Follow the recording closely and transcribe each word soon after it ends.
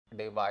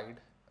divide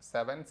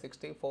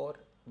 764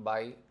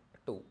 by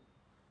 2.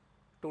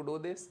 To do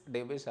this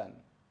division,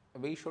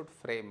 we should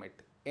frame it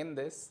in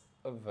this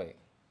way.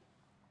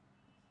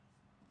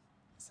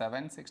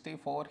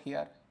 764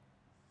 here,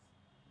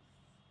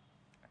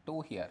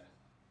 2 here.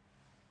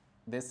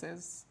 This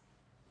is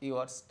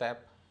your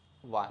step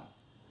 1.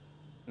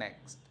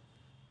 Next,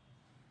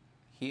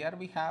 here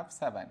we have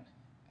 7,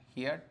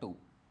 here 2.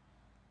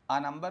 A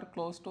number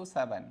close to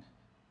 7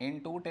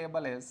 in 2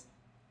 table is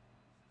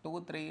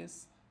 2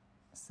 3s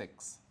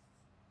 6.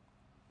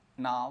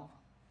 Now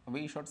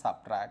we should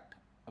subtract,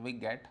 we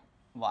get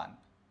 1.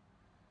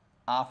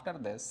 After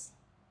this,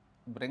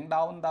 bring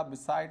down the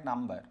beside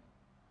number,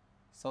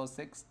 so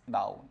 6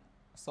 down,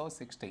 so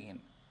 16.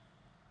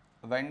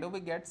 When do we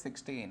get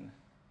 16?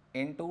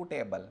 In 2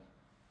 table,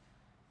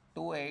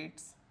 2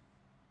 8s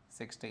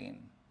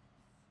 16.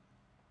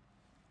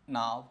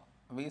 Now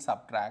we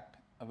subtract,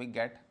 we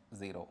get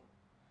 0.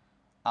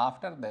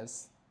 After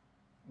this,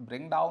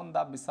 bring down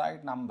the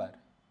beside number,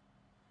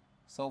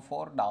 so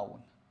 4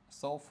 down,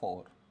 so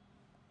 4.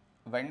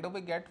 When do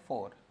we get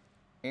 4?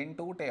 In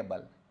 2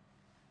 table,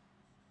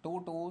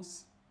 2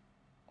 2s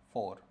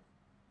 4.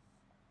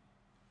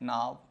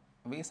 Now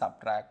we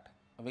subtract,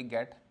 we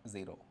get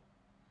 0.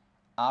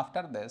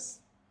 After this,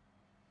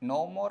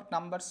 no more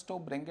numbers to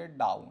bring it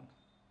down,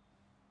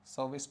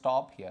 so we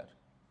stop here.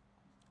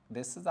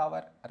 This is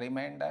our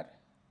remainder,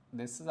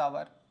 this is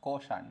our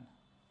quotient.